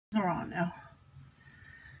They're on now.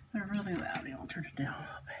 They're really loud. I'll turn it down a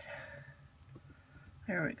little bit.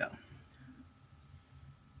 There we go.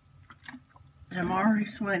 I'm already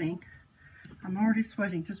sweating. I'm already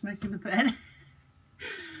sweating just making the bed.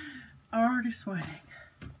 Already sweating.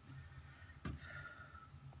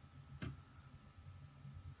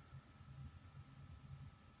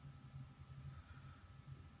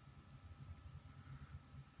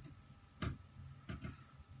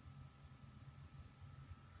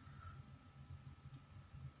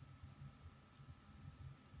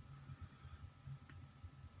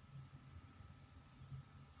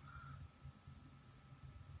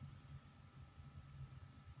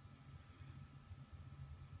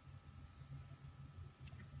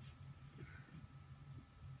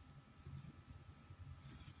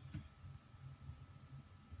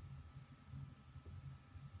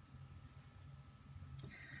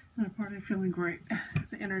 I'm already feeling great.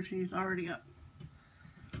 The energy is already up.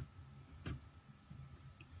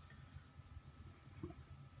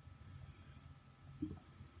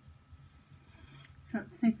 So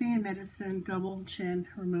it's Sapien Medicine Double Chin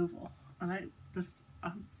Removal. And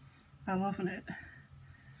I'm loving it.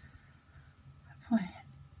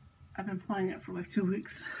 I've been playing it for like 2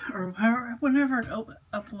 weeks, or whenever it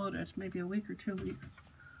uploaded, maybe a week or 2 weeks.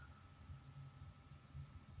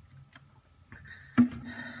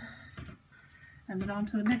 And then on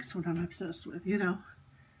to the next one I'm obsessed with, you know.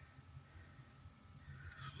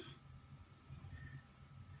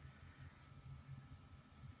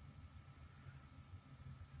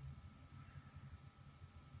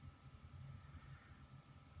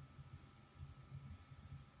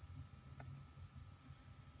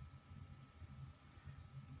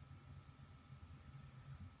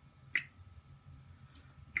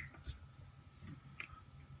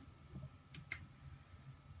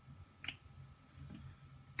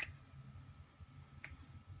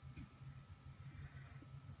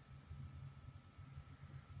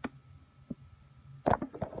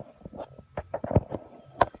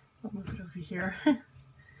 I'll move it over here.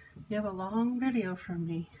 You have a long video from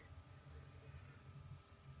me.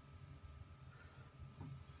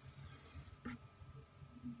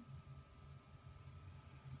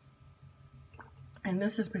 And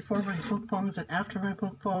this is before my book bongs and after my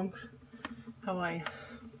book bongs. How I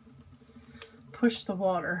push the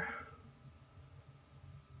water.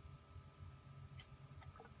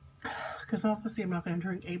 Because obviously I'm not going to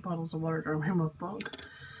drink 8 bottles of water during my book bong.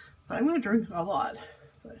 But I'm going to drink a lot.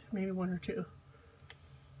 But maybe 1 or 2.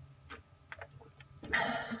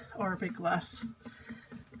 Or a big glass.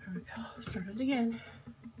 There we go. Start it again.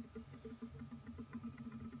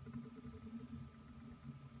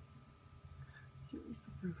 Raise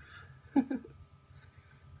the roof.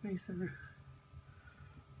 Raise the roof.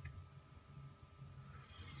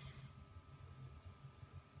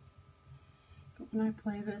 But when I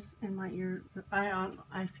play this in my ear,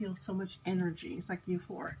 I feel so much energy. It's like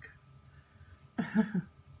euphoric.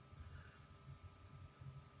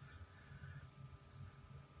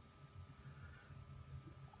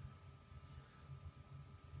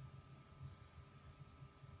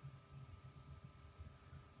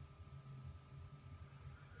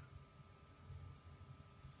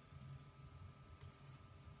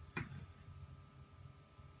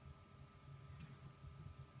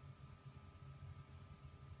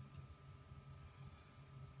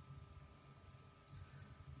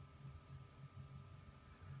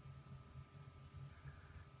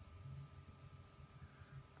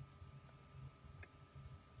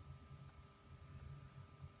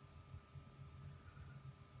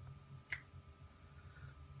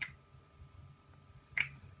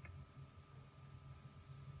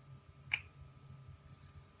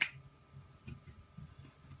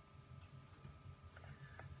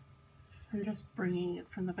 I'm just bringing it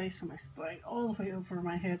from the base of my spine all the way over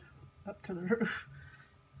my head up to the roof.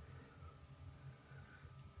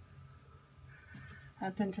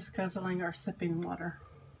 I've been just guzzling or sipping water.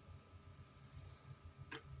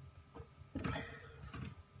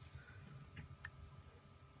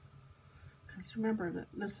 Because remember that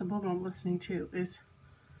this symbol I'm listening to is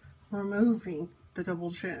removing the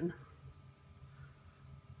double chin.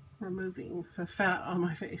 Removing the fat on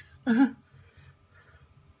my face.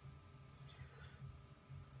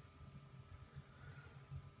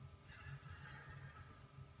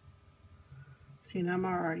 See, and I'm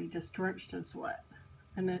already just drenched in sweat.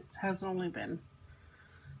 And it has only been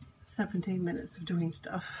 17 minutes of doing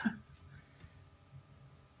stuff.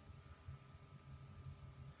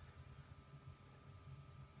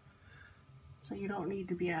 So you don't need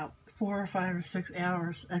to be out 4 or 5 or 6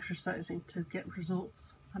 hours exercising to get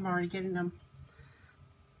results. I'm already getting them.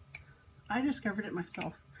 I discovered it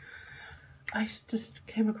myself. I just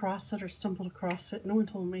came across it or stumbled across it. No one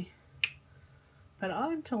told me. But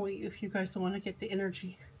I'm telling you, if you guys want to get the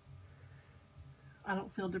energy, I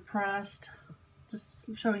don't feel depressed.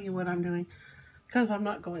 Just showing you what I'm doing. Because I'm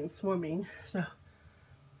not going swimming. So,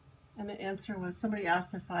 and the answer was, somebody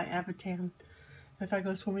asked if I Avitan, if I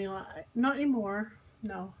go swimming a lot. Not anymore.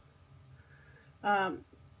 No.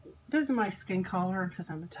 This is my skin color because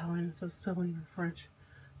I'm Italian, so Sicilian or French.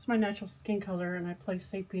 It's my natural skin color, and I play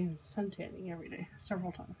Sapien sun tanning every day,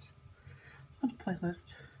 several times. It's on the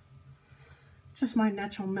playlist. It's just my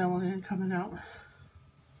natural melanin coming out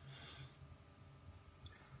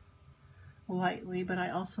lightly, but I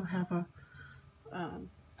also have a,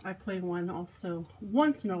 I play one also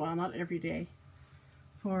once in a while, not every day,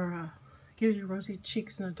 for gives you rosy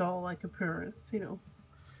cheeks and a doll-like appearance, you know.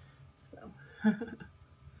 So.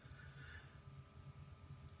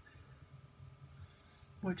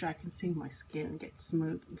 Which I can see my skin get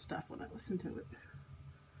smooth and stuff when I listen to it.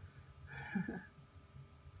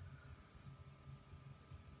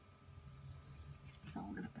 So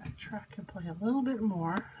I'm going to backtrack and play a little bit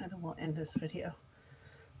more, and then we'll end this video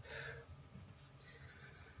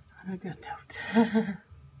on a good note.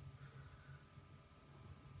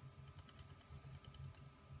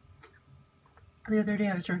 The other day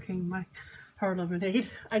I was drinking my hard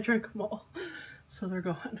lemonade. I drank them all, so they're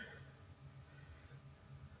gone.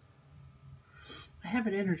 I have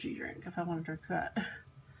an energy drink if I want to drink that.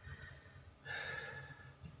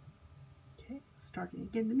 Okay, starting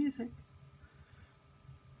again the music.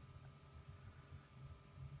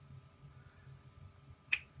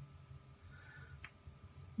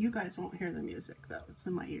 You guys won't hear the music though, it's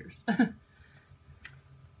in my ears. So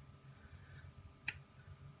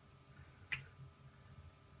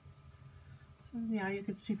yeah, you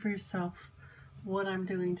can see for yourself what I'm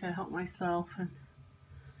doing to help myself, and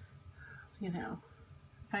you know,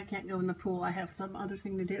 if I can't go in the pool, I have some other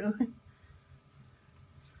thing to do.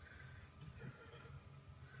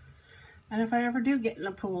 And if I ever do get in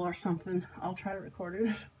the pool or something, I'll try to record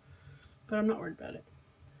it. But I'm not worried about it.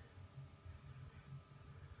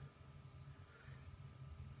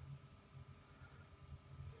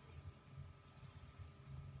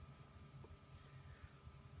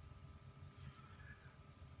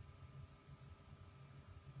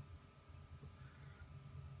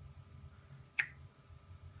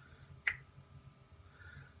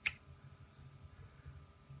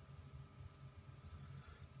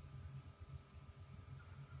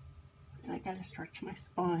 I gotta stretch my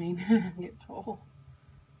spine and get tall.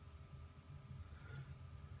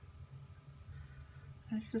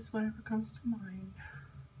 It's just whatever comes to mind.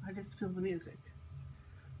 I just feel the music.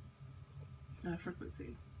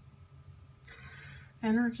 Frequency.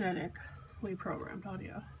 Energetically programmed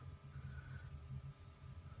audio.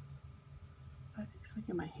 I think it's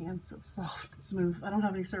making my hands so soft and smooth. I don't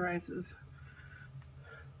have any psoriasis.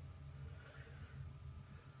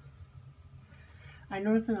 I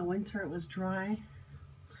noticed in the winter it was dry.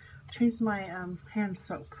 I changed my hand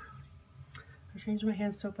soap. I changed my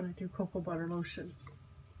hand soap and I do cocoa butter lotion.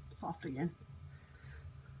 Soft again.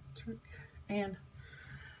 And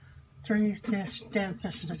during these dance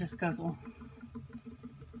sessions I just guzzle.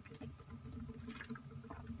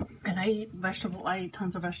 And I eat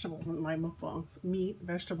tons of vegetables in my mukbangs. Meat,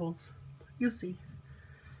 vegetables. You'll see.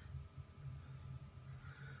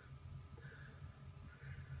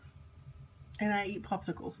 And I eat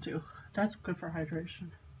popsicles too. That's good for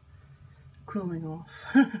hydration. Cooling off.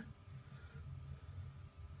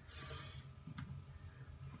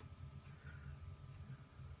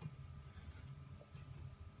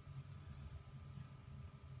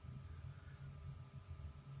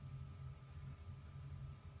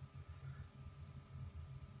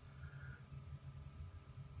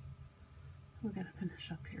 We're going to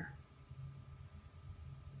finish up here.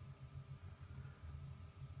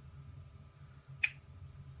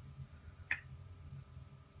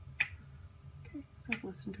 Okay, so I've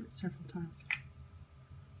listened to it several times.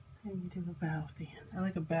 And you do a bow at the end. I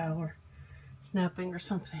like a bow or snapping or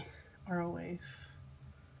something, or a wave.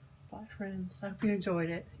 Bye friends, I hope you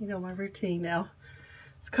enjoyed it. You know my routine now.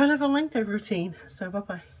 It's kind of a lengthy routine, so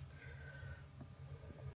bye-bye.